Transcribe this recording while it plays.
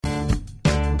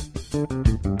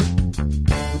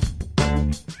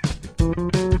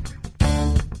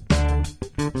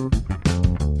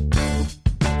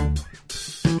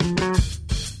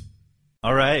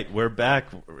right, we're back.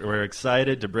 We're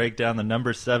excited to break down the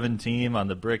number 7 team on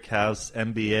the Brickhouse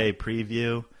NBA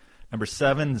preview. Number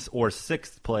 7 or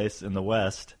 6th place in the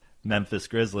West, Memphis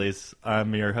Grizzlies.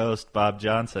 I'm your host, Bob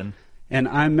Johnson. And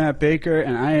I'm Matt Baker,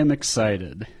 and I am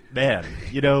excited. Man,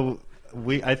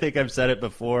 I think I've said it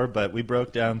before, but we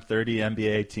broke down 30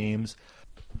 NBA teams.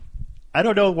 I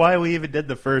don't know why we even did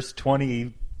the first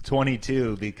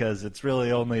 22 because it's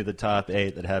really only the top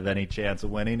 8 that have any chance of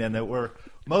winning and that we're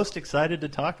most excited to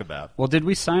talk about. Well, did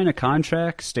we sign a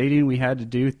contract stating we had to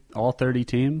do all 30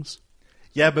 teams?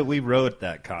 Yeah, but we wrote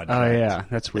that contract. Oh, yeah.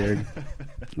 That's weird.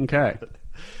 Okay.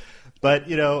 But,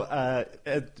 being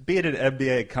an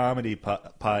NBA comedy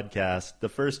podcast, the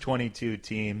first 22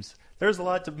 teams, there's a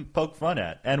lot to poke fun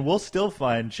at. And we'll still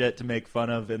find shit to make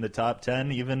fun of in the top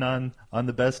 10, even on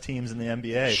the best teams in the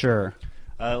NBA. Sure.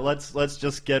 Let's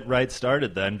just get right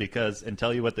started then, and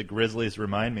tell you what the Grizzlies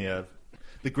remind me of.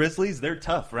 The Grizzlies, they're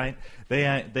tough, right?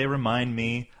 They remind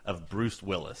me of Bruce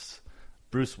Willis.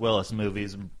 Bruce Willis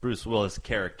movies, Bruce Willis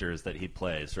characters that he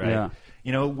plays, right?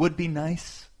 Yeah. It would be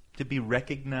nice to be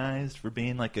recognized for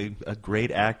being like a great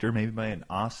actor, maybe by an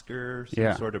Oscar or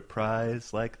some sort of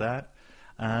prize like that.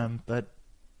 But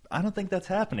I don't think that's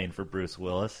happening for Bruce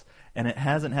Willis, and it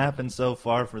hasn't happened so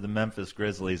far for the Memphis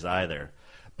Grizzlies either.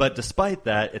 But despite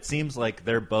that, it seems like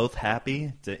they're both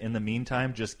happy to, in the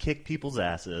meantime, just kick people's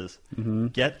asses,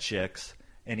 get chicks,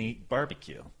 and eat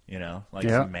barbecue,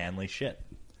 some manly shit.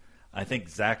 I think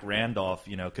Zach Randolph,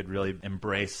 could really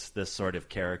embrace this sort of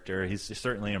character. He's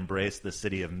certainly embraced the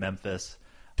city of Memphis.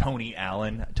 Tony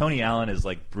Allen is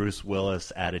like Bruce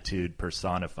Willis attitude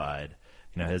personified.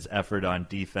 His effort on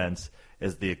defense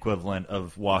is the equivalent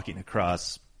of walking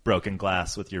across broken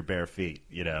glass with your bare feet,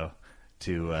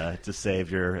 to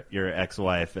save your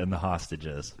ex-wife and the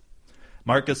hostages.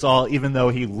 Marc Gasol, even though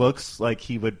he looks like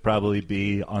he would probably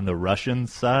be on the Russian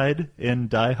side in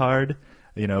Die Hard,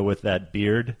 with that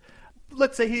beard,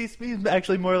 let's say he's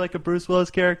actually more like a Bruce Willis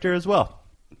character as well.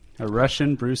 A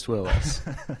Russian Bruce Willis.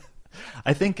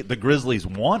 I think the Grizzlies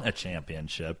want a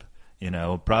championship,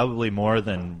 probably more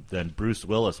than Bruce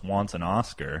Willis wants an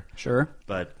Oscar. Sure.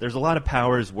 But there's a lot of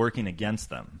powers working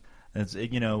against them. It's,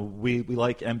 we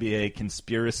like NBA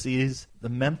conspiracies. The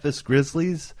Memphis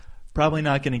Grizzlies probably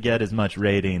not going to get as much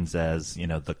ratings as,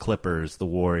 the Clippers, the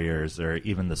Warriors, or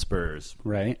even the Spurs.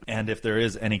 Right. And if there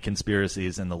is any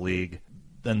conspiracies in the league,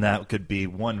 then that could be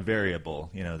one variable,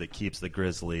 that keeps the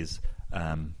Grizzlies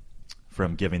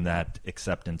from giving that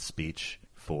acceptance speech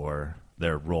for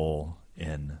their role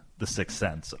in The Sixth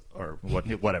Sense or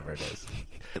whatever it is.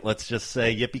 Let's just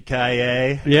say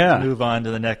yippee-ki-yay. Yeah. Let's move on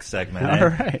to the next segment. All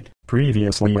right.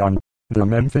 Previously on the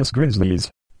Memphis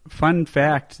Grizzlies. Fun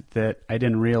fact that I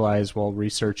didn't realize while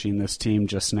researching this team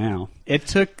just now. It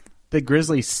took the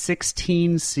Grizzlies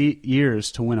 16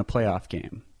 years to win a playoff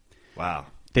game. Wow.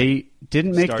 They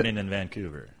didn't make starting in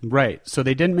Vancouver. Right. So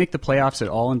they didn't make the playoffs at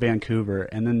all in Vancouver.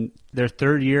 And then their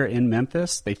third year in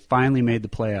Memphis, they finally made the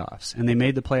playoffs. And they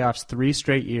made the playoffs 3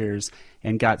 straight years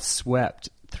and got swept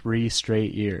 3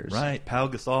 straight years. Right. Pau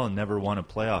Gasol never won a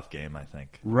playoff game, I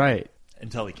think. Right.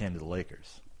 Until he came to the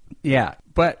Lakers. Yeah.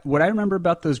 But what I remember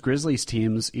about those Grizzlies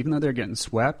teams, even though they're getting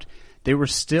swept, they were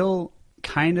still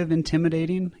kind of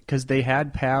intimidating because they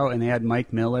had Pau and they had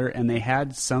Mike Miller and they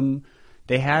had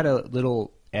a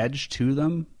little edge to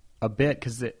them a bit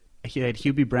because he had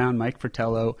Hubie Brown, Mike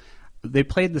Fratello. They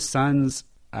played the Suns.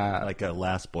 Like a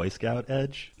last Boy Scout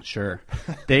edge? Sure.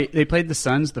 They played the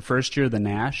Suns the first year of the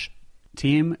Nash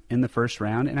team in the first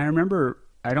round. And I remember,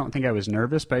 I don't think I was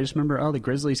nervous, but I just remember, the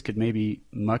Grizzlies could maybe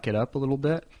muck it up a little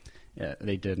bit. Yeah,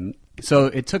 they didn't. So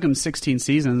it took them 16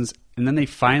 seasons, and then they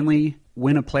finally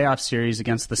win a playoff series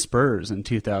against the Spurs in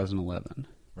 2011.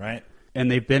 Right.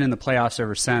 And they've been in the playoffs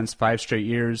ever since, 5 straight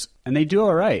years, and they do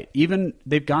all right. Even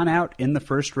they've gone out in the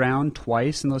first round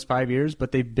twice in those 5 years,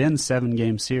 but they've been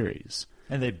 7-game series.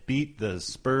 And they beat the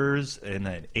Spurs in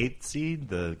an 8th seed.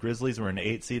 The Grizzlies were an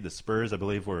 8th seed. The Spurs, I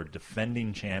believe, were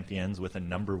defending champions with a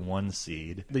number 1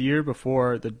 seed. The year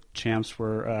before, the champs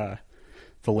were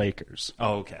the Lakers.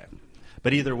 Oh, okay.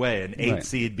 But either way, an 8th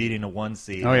seed beating a 1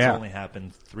 seed has only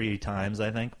happened 3 times,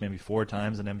 I think, maybe 4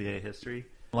 times in NBA history.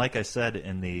 Like I said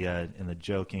in the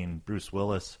joking Bruce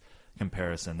Willis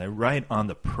comparison, they're right on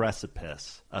the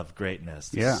precipice of greatness.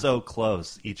 Yeah. So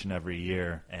close each and every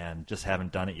year and just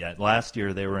haven't done it yet. Last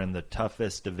year they were in the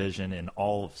toughest division in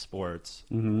all of sports,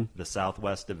 the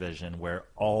Southwest Division, where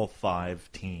all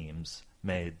 5 teams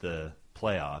made the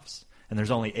playoffs. And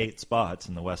there's only 8 spots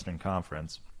in the Western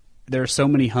Conference. There are so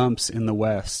many humps in the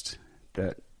West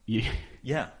that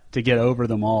to get over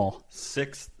them all.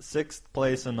 Sixth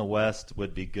place in the West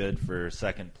would be good for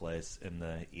second place in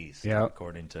the East,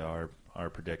 according to our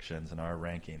predictions and our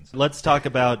rankings. Let's talk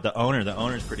about the owner. The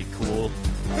owner's pretty cool.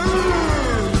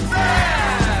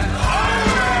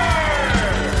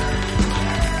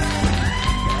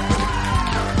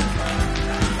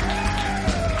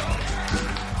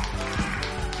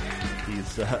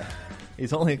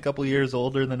 He's only a couple years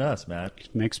older than us, Matt.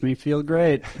 Makes me feel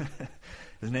great.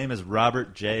 His name is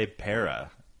Robert J. Para,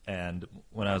 and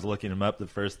when I was looking him up, the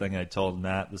first thing I told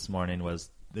Matt this morning was,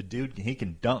 the dude, he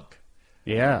can dunk.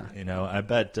 Yeah. You know, I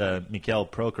bet Mikhail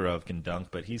Prokhorov can dunk,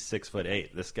 but he's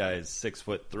 6'8". This guy is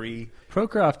 6'3".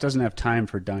 Prokhorov doesn't have time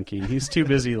for dunking. He's too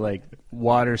busy, like,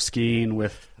 water skiing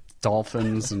with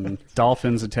dolphins and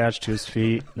dolphins attached to his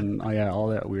feet and, all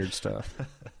that weird stuff.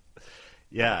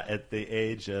 Yeah, at the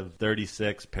age of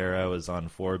 36, Para was on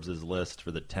Forbes' list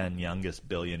for the 10 youngest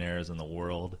billionaires in the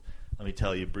world. Let me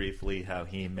tell you briefly how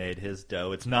he made his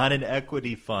dough. It's not an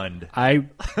equity fund. I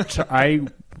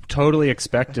totally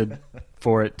expected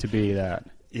for it to be that.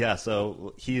 Yeah,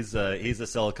 so he's a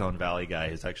Silicon Valley guy.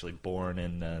 He's actually born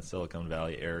in Silicon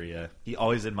Valley area. He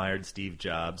always admired Steve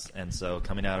Jobs, and so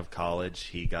coming out of college,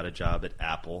 he got a job at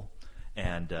Apple,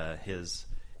 and his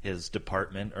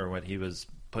department, or what he was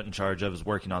put in charge of, is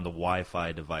working on the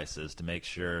Wi-Fi devices to make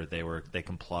sure they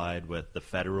complied with the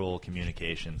Federal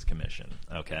Communications Commission.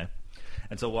 Okay,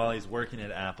 and so while he's working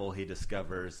at Apple, he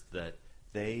discovers that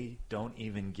they don't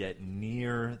even get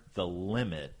near the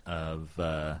limit of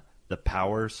the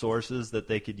power sources that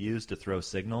they could use to throw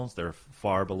signals. They're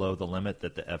far below the limit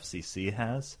that the FCC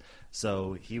has.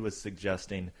 So he was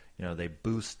suggesting, they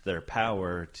boost their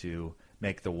power to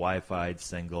make the Wi-Fi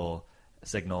signal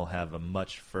have a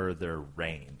much further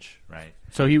range, right?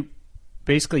 So he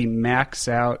basically max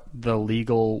out the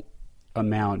legal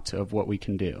amount of what we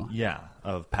can do. Yeah,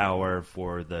 of power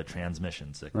for the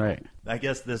transmission signal. Right. I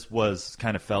guess this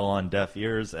kind of fell on deaf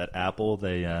ears at Apple.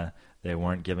 They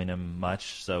weren't giving him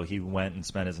much, so he went and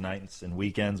spent his nights and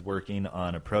weekends working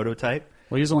on a prototype.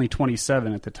 Well, he was only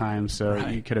 27 at the time, so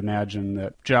Right. You could imagine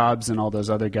that Jobs and all those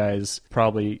other guys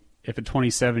probably, if a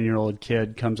 27-year-old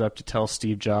kid comes up to tell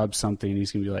Steve Jobs something,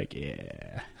 he's going to be like,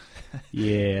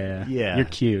 yeah, you're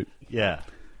cute. Yeah.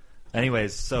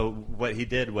 Anyways, so what he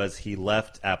did was he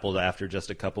left Apple after just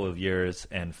a couple of years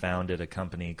and founded a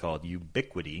company called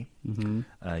Ubiquity,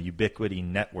 Ubiquity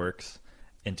Networks.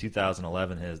 In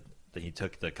 2011, he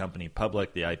took the company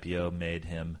public. The IPO made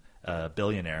him a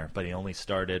billionaire, but he only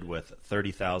started with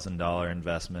 $30,000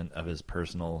 investment of his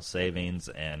personal savings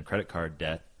and credit card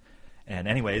debt. And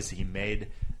anyways, he made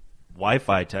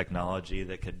Wi-Fi technology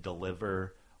that could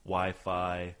deliver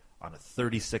Wi-Fi on a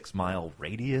 36-mile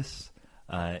radius.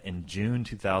 In June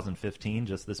 2015,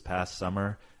 just this past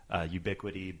summer,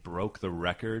 Ubiquity broke the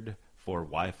record for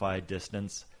Wi-Fi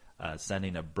distance,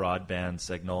 sending a broadband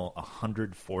signal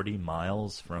 140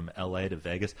 miles from LA to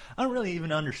Vegas. I don't really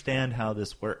even understand how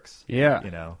this works. Yeah.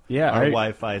 Our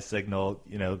Wi-Fi signal,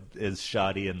 is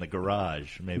shoddy in the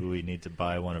garage. Maybe we need to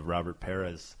buy one of Robert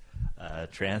Para's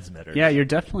transmitters. Yeah, you're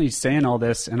definitely saying all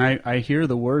this, and I hear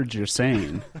the words you're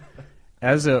saying.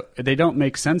 They don't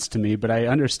make sense to me, but I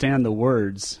understand the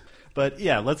words. But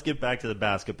yeah, let's get back to the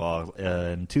basketball.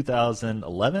 In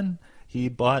 2011, he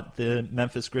bought the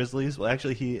Memphis Grizzlies. Well,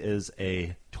 actually, he is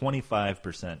a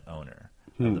 25% owner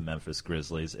of the Memphis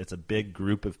Grizzlies. It's a big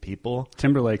group of people.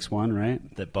 Timberlake's one,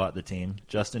 right? That bought the team.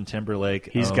 Justin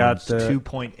Timberlake owns got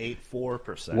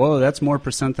 2.84%. Whoa, that's more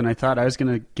percent than I thought. I was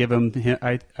going to give him.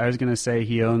 I was going to say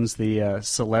he owns the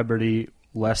celebrity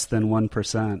less than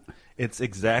 1%. It's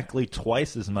exactly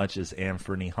twice as much as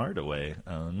Anthony Hardaway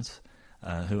owns,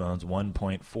 who owns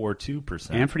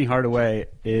 1.42%. Anthony Hardaway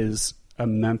is a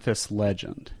Memphis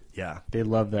legend. Yeah. They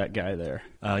love that guy there.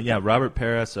 Robert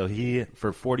Para, so he,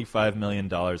 for $45 million,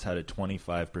 had a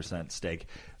 25% stake.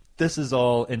 This is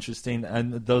all interesting,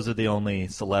 and those are the only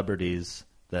celebrities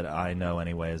that I know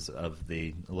anyways of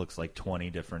it looks like 20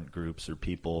 different groups or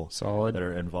people Solid. that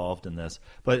are involved in this.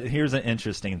 But here's an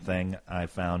interesting thing I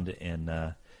found in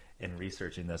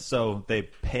researching this. So they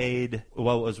paid,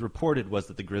 what was reported was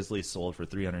that the Grizzlies sold for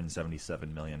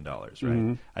 $377 million, right?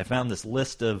 Mm-hmm. I found this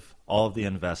list of all of the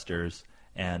investors,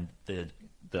 and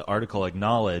the article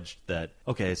acknowledged that,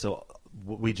 okay, so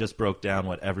we just broke down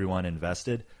what everyone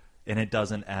invested, and it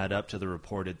doesn't add up to the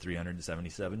reported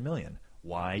 $377 million.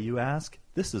 Why, you ask?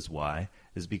 This is why,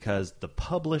 is because the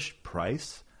published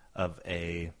price of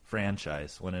a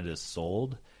franchise when it is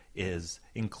sold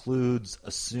includes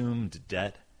assumed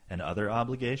debt and other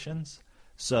obligations.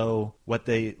 So what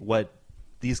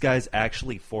these guys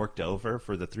actually forked over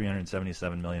for the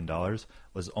 $377 million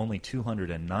was only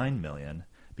 $209 million,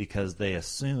 because they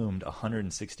assumed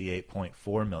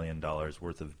 $168.4 million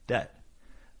worth of debt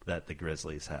that the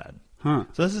Grizzlies had. Huh.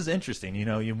 So this is interesting.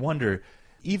 You wonder,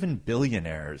 even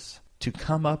billionaires, to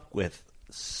come up with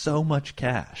so much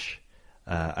cash,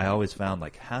 I always found,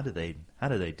 like, how do they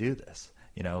do this?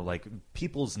 Like,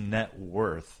 people's net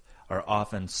worth are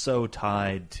often so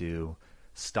tied to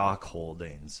stock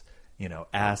holdings,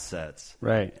 assets,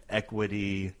 right,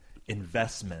 equity,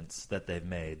 investments that they've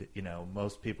made.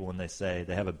 Most people, when they say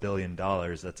they have $1 billion,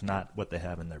 that's not what they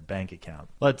have in their bank account.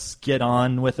 Let's get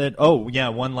on with it. Oh, yeah,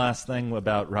 one last thing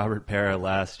about Robert Parra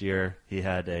last year. He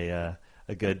had a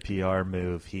good PR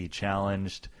move. He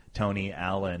challenged Tony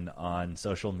Allen on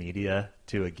social media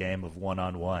to a game of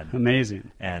one-on-one.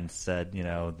 Amazing. And said,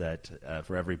 that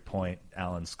for every point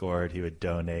Allen scored, he would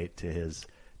donate to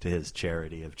his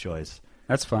charity of choice.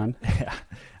 That's fun. Yeah,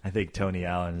 I think Tony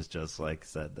Allen has just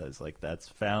said that's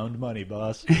found money,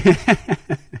 boss.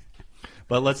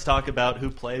 But let's talk about who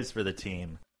plays for the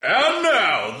team. And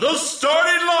now the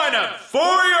starting lineup for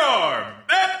your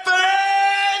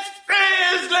Memphis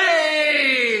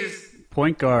Grizzlies.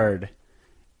 Point guard,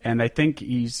 and I think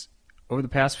he's over the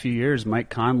past few years, Mike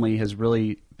Conley has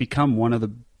really become one of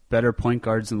the better point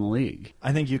guards in the league.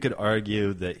 I think you could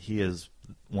argue that he is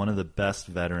one of the best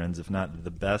veterans, if not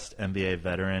the best NBA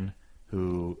veteran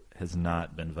who has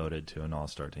not been voted to an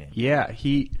all-star team. Yeah,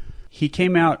 he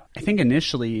came out, I think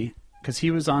initially, because he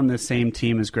was on the same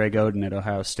team as Greg Oden at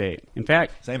Ohio State. In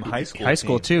fact, same high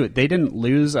school team. Too. They didn't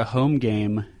lose a home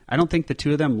game. I don't think the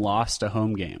two of them lost a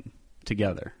home game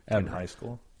together ever. In high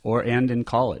school? And in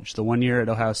college. The 1 year at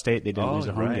Ohio State, they didn't lose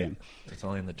a home game. It's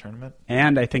only in the tournament?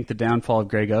 And I think the downfall of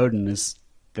Greg Oden is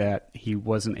that he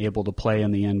wasn't able to play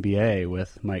in the NBA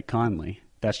with Mike Conley.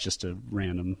 That's just a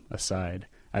random aside.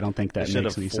 I don't think that makes any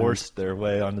sense. They should have forced their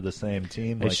way onto the same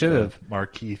team. They should have.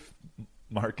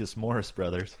 Marcus Morris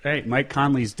brothers. Right. Mike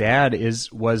Conley's dad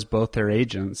was both their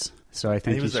agents. So I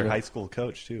think he was their high school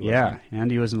coach too. Yeah, and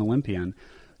he was an Olympian.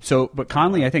 But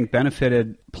Conley, I think,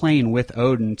 benefited playing with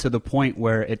Oden to the point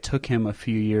where it took him a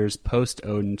few years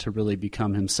post-Oden to really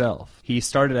become himself. He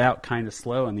started out kind of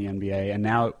slow in the NBA, and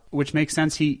now, which makes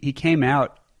sense, he came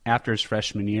out after his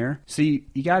freshman year. So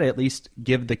you got to at least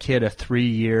give the kid a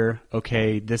 3-year,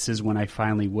 okay, this is when I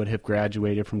finally would have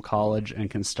graduated from college and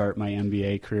can start my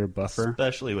NBA career buffer.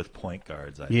 Especially with point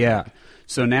guards, I think. think.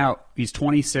 So now he's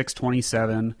 26,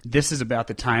 27. This is about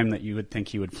the time that you would think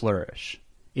he would flourish.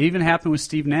 It even happened with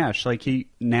Steve Nash.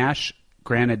 Nash,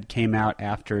 granted, came out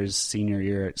after his senior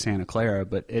year at Santa Clara,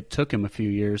 but it took him a few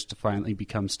years to finally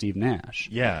become Steve Nash.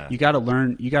 Yeah, you got to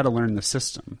learn. You got to learn the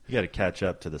system. You got to catch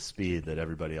up to the speed that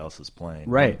everybody else is playing.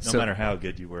 Right. No matter how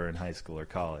good you were in high school or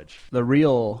college. The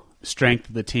real strength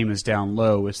of the team is down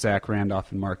low with Zach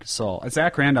Randolph and Marc Gasol.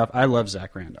 Zach Randolph, I love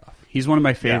Zach Randolph. He's one of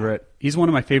my favorite. Yeah. He's one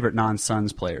of my favorite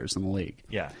non-Suns players in the league.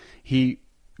 Yeah.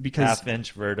 Because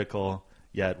half-inch vertical.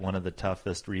 Yet one of the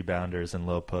toughest rebounders and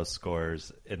low post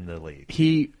scorers in the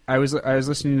league. I was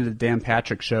listening to the Dan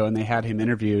Patrick show, and they had him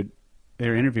interviewed. They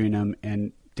were interviewing him,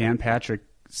 and Dan Patrick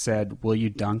said, "Will you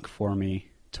dunk for me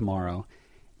tomorrow?"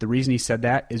 The reason he said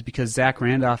that is because Zach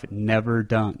Randolph never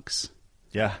dunks.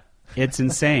 Yeah, it's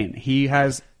insane. He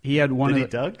had one. Did he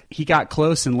dunk? He got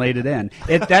close and laid it in.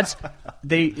 Because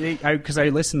I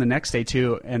listened the next day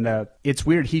too, and it's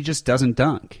weird. He just doesn't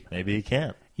dunk. Maybe he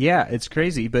can't. Yeah, it's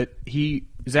crazy, but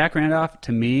Zach Randolph,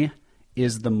 to me,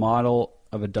 is the model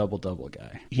of a double-double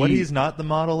guy. What he's not the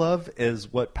model of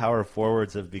is what power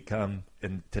forwards have become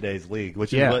in today's league,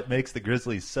 which is what makes the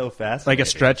Grizzlies so fascinating. Like a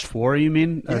stretch four, you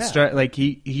mean? Yeah.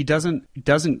 He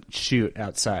doesn't shoot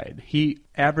outside. He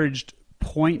averaged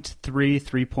 0.3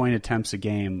 three-point attempts a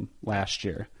game last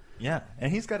year. Yeah,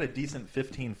 and he's got a decent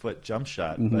 15-foot jump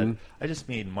shot, but I just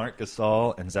mean Marc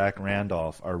Gasol and Zach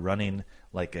Randolph are running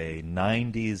like a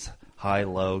 90s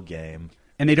high-low game.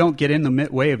 And they don't get in the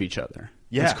way of each other.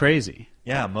 Yeah. It's crazy.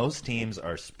 Yeah, most teams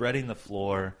are spreading the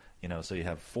floor, so you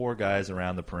have 4 guys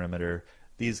around the perimeter.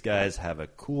 These guys have a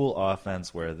cool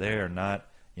offense where they are not,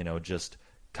 just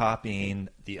copying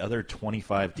the other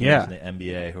 25 teams in the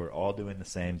NBA who are all doing the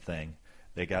same thing.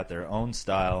 They got their own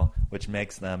style, which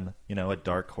makes them, a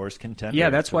dark horse contender. Yeah,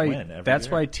 that's why. That's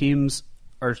why teams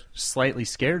are slightly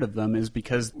scared of them, is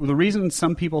because the reason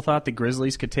some people thought the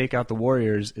Grizzlies could take out the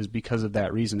Warriors is because of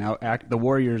that reason. Now, the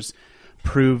Warriors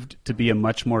proved to be a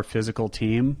much more physical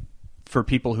team for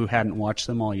people who hadn't watched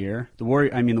them all year. The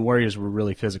Warriors were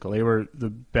really physical. They were the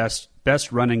best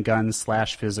run and gun /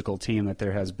 physical team that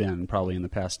there has been probably in the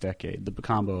past decade. The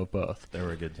combo of both. They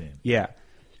were a good team. Yeah.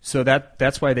 So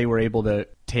that's why they were able to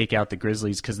take out the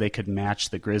Grizzlies, because they could match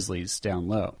the Grizzlies down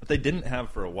low. What they didn't have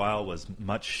for a while was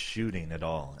much shooting at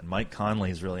all. And Mike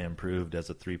Conley's really improved as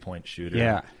a three-point shooter.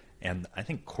 Yeah. And I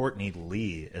think Courtney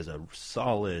Lee is a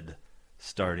solid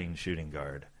starting shooting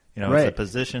guard. You know, Right. It's a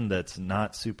position that's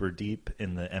not super deep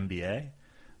in the NBA,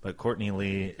 but Courtney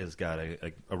Lee has got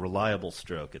a reliable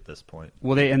stroke at this point.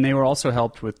 Well, they were also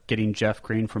helped with getting Jeff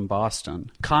Green from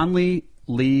Boston. Conley,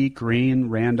 Lee, Green,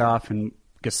 Randolph, and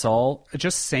Gasol.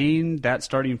 Just saying that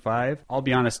starting five, I'll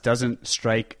be honest, doesn't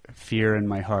strike fear in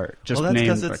my heart. Just Well, that's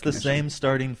because name it's the recognition. same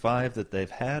starting five that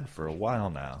they've had for a while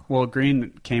now. Well,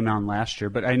 Green came on last year,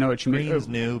 but I know what you mean. Green's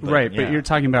new, but right? yeah. But you're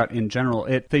talking about in general.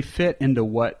 They fit into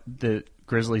what the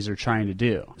Grizzlies are trying to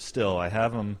do. Still, I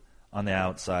have them on the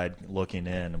outside looking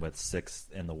in with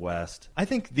 6th in the West. I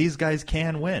think these guys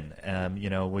can win.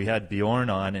 We had Bjorn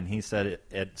on, and he said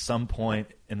at some point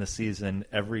in the season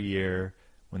every year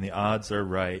when the odds are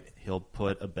right, he'll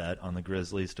put a bet on the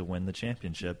Grizzlies to win the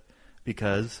championship.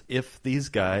 Because if these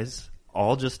guys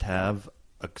all just have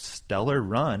a stellar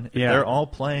run, if they're all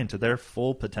playing to their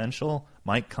full potential,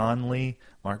 Mike Conley,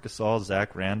 Marc Gasol,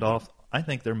 Zach Randolph, I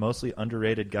think they're mostly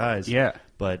underrated guys. Yeah.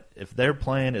 But if they're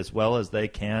playing as well as they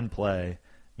can play,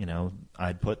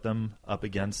 I'd put them up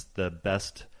against the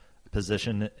best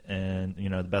position and,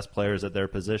 the best players at their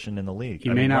position in the league.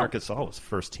 Marc Gasol was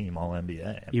first team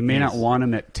All-NBA. You may not want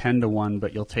him at 10-1,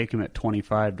 but you'll take him at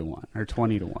 25-1 or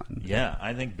 20-1. Yeah,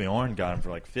 I think Bjorn got him for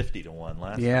like 50-1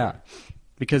 last year. Yeah.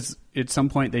 Because at some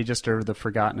point they just are the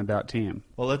forgotten about team.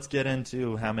 Well, let's get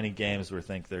into how many games we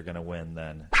think they're going to win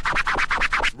then.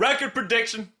 Record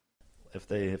prediction. If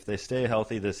they stay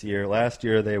healthy this year, last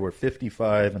year they were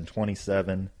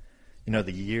 55-27.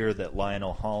 The year that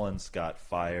Lionel Hollins got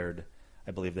fired,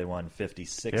 I believe they won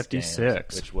 56 games,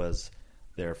 which was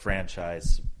their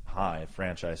franchise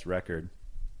record.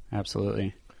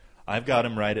 Absolutely. I've got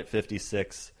them right at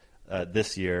 56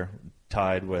 this year,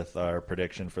 tied with our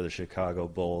prediction for the Chicago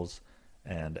Bulls.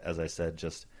 And as I said,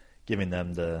 just giving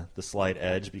them the slight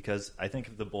edge because I think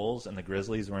if the Bulls and the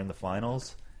Grizzlies were in the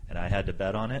finals and I had to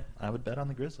bet on it, I would bet on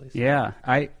the Grizzlies. Yeah,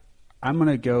 I'm going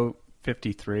to go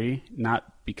 53,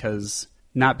 not because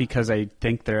I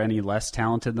think they're any less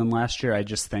talented than last year. I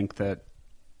just think that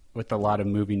with a lot of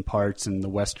moving parts in the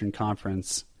Western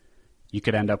Conference, you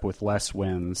could end up with less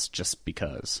wins just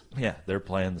because. Yeah, they're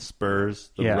playing the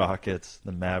Spurs, the Rockets,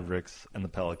 the Mavericks, and the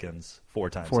Pelicans four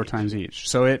times each.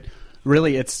 So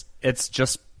it's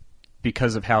just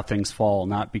because of how things fall,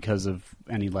 not because of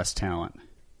any less talent.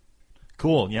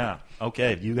 Cool, yeah.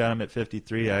 Okay, you got them at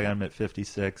 53, I got them at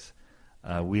 56.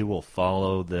 We will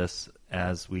follow this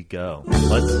as we go.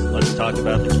 Let's talk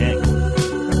about the King.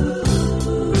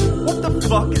 What the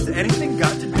fuck has anything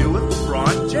got to do with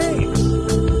LeBron James?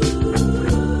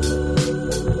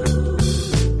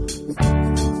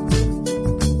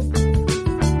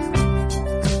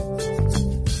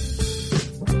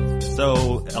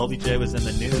 So LBJ was in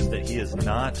the news that he is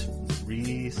not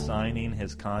re-signing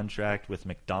his contract with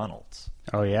McDonald's.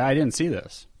 Oh yeah, I didn't see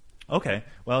this. Okay,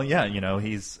 well, yeah,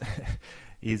 he's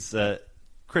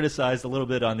criticized a little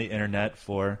bit on the internet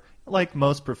for, like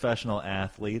most professional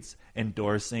athletes,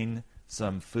 endorsing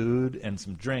some food and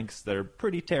some drinks that are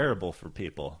pretty terrible for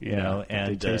people. Yeah,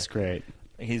 and they taste great.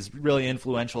 He's really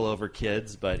influential over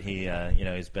kids, but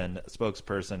he's been a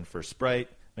spokesperson for Sprite,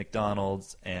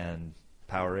 McDonald's, and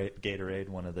Gatorade,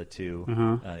 one of the two,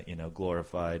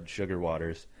 glorified sugar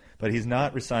waters. But he's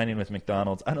not resigning with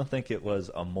McDonald's. I don't think it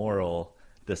was a moral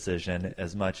decision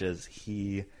as much as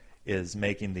he is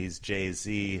making these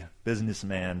Jay-Z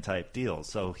businessman type deals.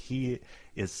 So he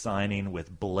is signing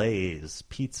with Blaze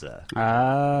Pizza,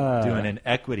 doing an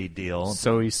equity deal.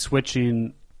 So he's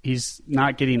switching. He's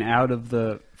not getting out of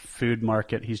the food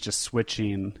market. He's just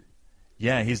switching.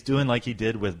 Yeah, he's doing like he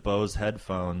did with Bose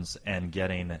headphones and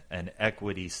getting an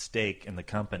equity stake in the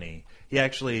company. He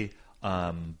actually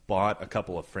bought a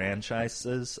couple of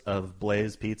franchises of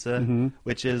Blaze Pizza,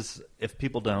 which is, if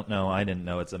people don't know, I didn't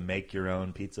know, it's a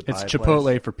make-your-own pizza pie It's Chipotle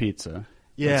place. For pizza,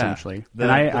 yeah, essentially.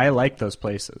 I like those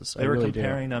places. They I were really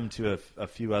comparing them to a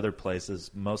few other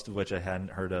places, most of which I hadn't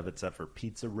heard of, except for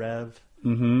Pizza Rev.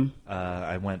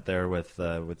 I went there with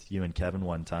you and Kevin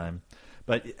one time.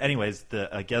 But anyways,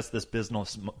 I guess this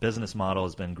business model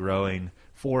has been growing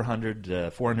 400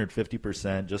 to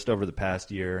 450% just over the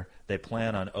past year. They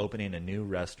plan on opening a new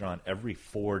restaurant every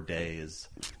 4 days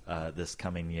this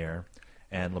coming year.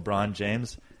 And LeBron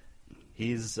James,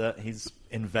 he's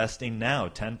investing now,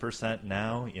 10%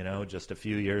 now. Just a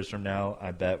few years from now,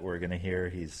 I bet we're going to hear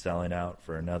he's selling out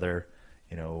for another,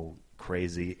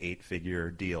 crazy 8-figure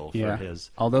deal for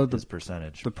his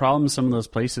percentage. The problem some of those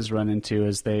places run into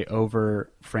is they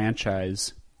over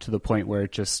franchise to the point where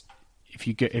it just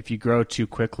if you grow too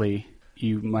quickly,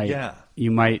 you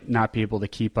might not be able to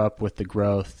keep up with the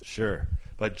growth. Sure,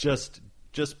 but just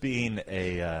being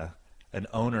a an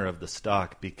owner of the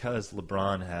stock, because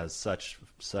LeBron has such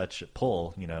a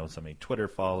pull, so many Twitter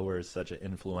followers, such an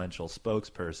influential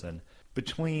spokesperson,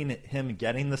 between him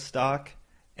getting the stock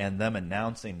and them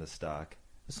announcing the stock,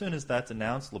 as soon as that's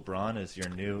announced, LeBron is your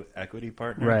new equity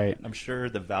partner. Right. I'm sure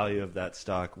the value of that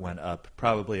stock went up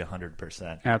probably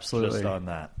 100%. Absolutely. Just on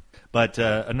that. But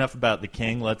enough about the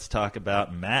king. Let's talk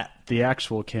about Matt. The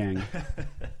actual king.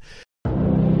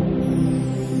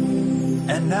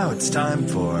 And now it's time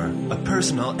for a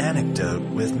personal anecdote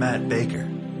with Matt Baker.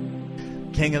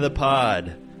 King of the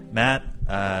pod. Matt,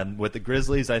 with the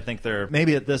Grizzlies, I think they're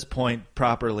maybe at this point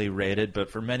properly rated, but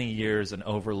for many years an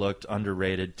overlooked,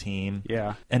 underrated team.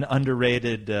 Yeah. An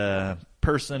underrated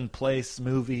person, place,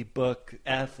 movie, book,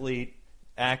 athlete,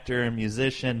 actor,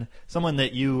 musician. Someone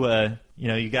that you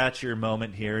got your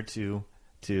moment here to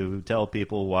tell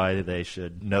people why they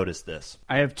should notice this.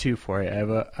 I have two for you. I have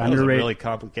a That was underrated. a really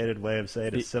complicated way of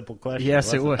saying a simple question.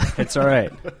 Yes, it wasn't was. It's all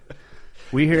right.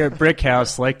 We here at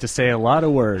Brickhouse like to say a lot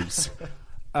of words.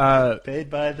 Paid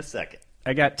by the second.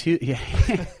 I got two. Yeah.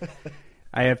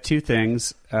 I have two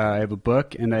things. I have a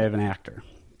book and I have an actor.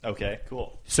 Okay,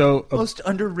 cool. So Most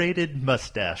underrated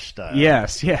mustache style.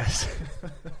 Yes.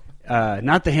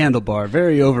 Not the handlebar.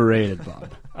 Very overrated,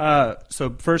 Bob.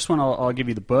 So first one, I'll give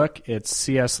you the book. It's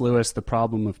C.S. Lewis, The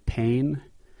Problem of Pain,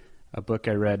 a book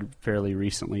I read fairly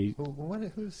recently.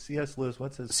 Who's C.S. Lewis?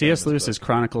 What's his C.S. famous Lewis book? is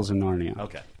Chronicles of Narnia.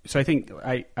 Okay. So I think,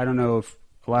 I don't know if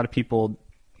a lot of people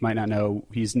might not know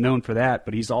he's known for that,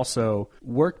 but he's also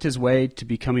worked his way to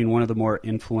becoming one of the more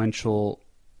influential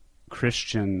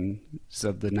Christians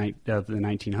of the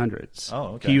 1900s.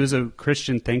 Oh, okay. He was a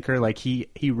Christian thinker. Like he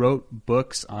wrote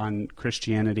books on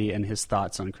Christianity and his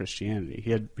thoughts on Christianity.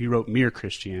 He wrote Mere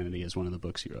Christianity as one of the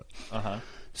books he wrote. Uh-huh.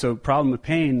 So Problem of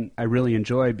Pain I really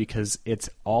enjoy because it's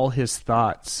all his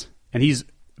thoughts, and he's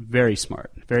very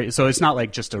smart. So it's not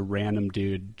like just a random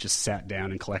dude just sat down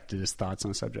and collected his thoughts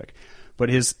on a subject, but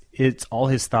it's all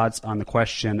his thoughts on the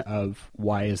question of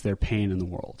why is there pain in the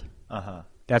world. Uh-huh.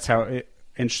 That's how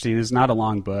interesting. It's not a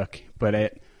long book, but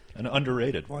an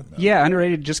underrated one, though. Yeah,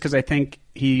 underrated just because I think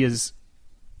he's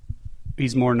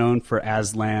more known for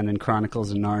Aslan and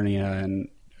Chronicles of Narnia and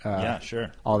yeah,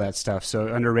 sure, all that stuff. So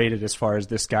underrated as far as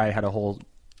this guy had a whole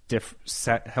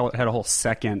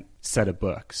second set of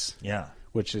books. Yeah,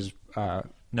 which is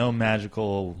no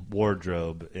magical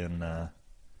wardrobe in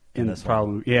this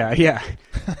Problem. one. Yeah.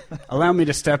 Allow me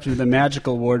to step into the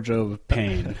magical wardrobe of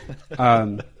pain.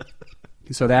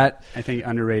 So that, I think,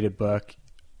 underrated book.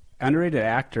 Underrated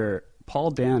actor,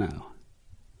 Paul Dano.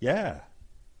 Yeah.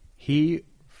 He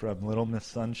from Little Miss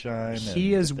Sunshine.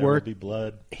 He has There Will Be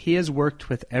Blood. He has worked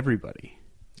with everybody.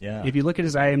 Yeah. If you look at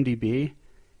his IMDb,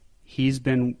 he's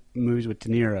been in movies with De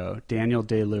Niro, Daniel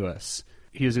Day-Lewis.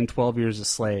 He was in 12 Years a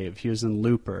Slave. He was in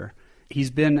Looper. He's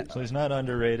been So he's not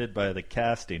underrated by the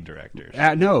casting directors.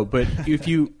 No, but if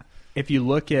you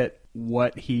look at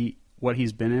what he's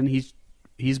been in,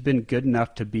 he's been good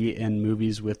enough to be in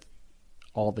movies with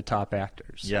all the top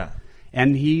actors. Yeah.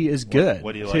 And he is good.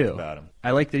 What do you too. like about him?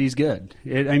 I like that he's good.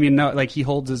 He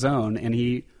holds his own, and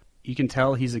you can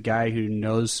tell he's a guy who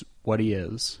knows what he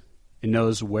is and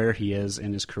knows where he is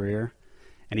in his career,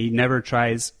 and he never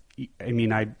tries. I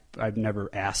mean, I've never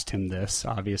asked him this,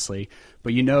 obviously,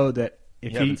 but you know that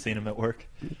if you haven't seen him at work.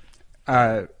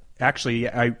 Actually,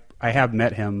 I have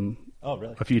met him. Oh,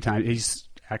 really? A few times. He's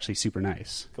actually super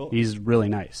nice. Cool. He's really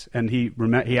nice, and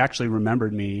he actually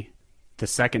remembered me the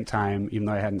second time, even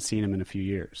though I hadn't seen him in a few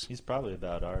years. He's probably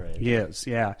about our age. He is,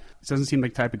 yeah. It doesn't seem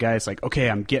like the type of guy. It's like, okay,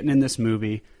 I'm getting in this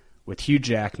movie with Hugh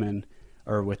Jackman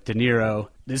or with De Niro.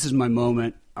 This is my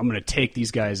moment. I'm going to take these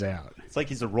guys out. It's like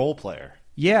he's a role player.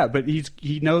 Yeah, but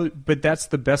but that's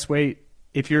the best way.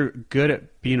 If you're good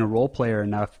at being a role player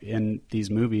enough in these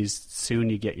movies,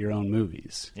 soon you get your own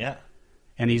movies. Yeah.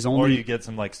 And he's or only you get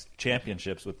some like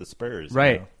championships with the Spurs,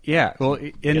 right? You know? Yeah. Well,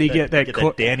 and you get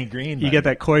that Danny Green. You get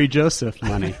that Corey Joseph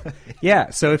money.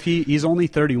 Yeah. So if he's only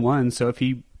 31, so if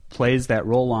he plays that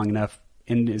role long enough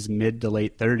in his mid to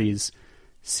late 30s,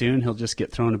 soon he'll just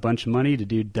get thrown a bunch of money to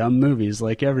do dumb movies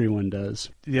like everyone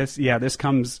does. This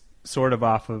comes sort of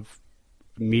off of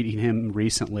meeting him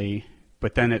recently,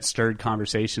 but then it stirred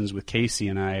conversations with Casey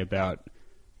and I about,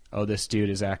 oh, this dude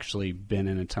has actually been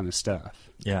in a ton of stuff.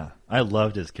 Yeah. I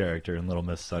loved his character in Little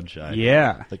Miss Sunshine.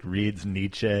 Yeah. Like reads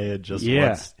Nietzsche and just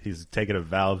wants, he's taken a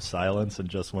vow of silence and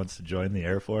just wants to join the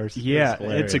Air Force. Yeah,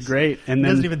 it's a great, and he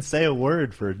then doesn't even say a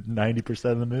word for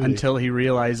 90% of the movie. until he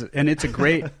realizes, and it's a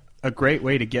great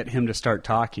way to get him to start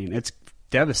talking. It's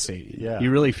devastating. Yeah.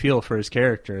 You really feel for his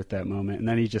character at that moment, and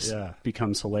then he just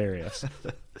becomes hilarious.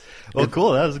 Well,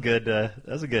 cool. That was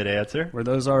a good answer. Were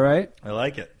those all right? I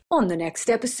like it. on the next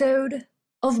episode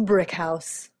of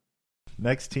Brickhouse.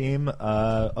 Next team,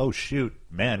 oh shoot,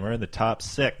 man, we're in the top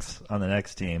 6 on the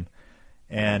next team.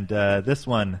 And this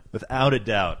one, without a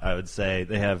doubt, I would say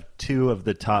they have 2 of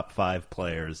the top 5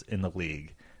 players in the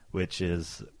league, which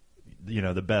is,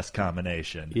 the best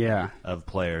combination of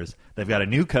players. They've got a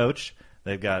new coach,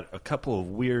 they've got a couple of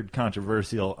weird,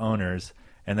 controversial owners,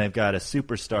 and they've got a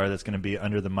superstar that's going to be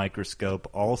under the microscope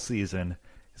all season.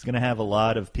 He's going to have a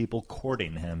lot of people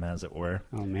courting him, as it were.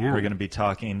 Oh, man. We're going to be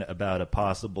talking about a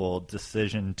possible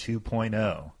Decision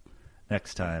 2.0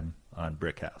 next time on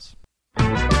Brickhouse.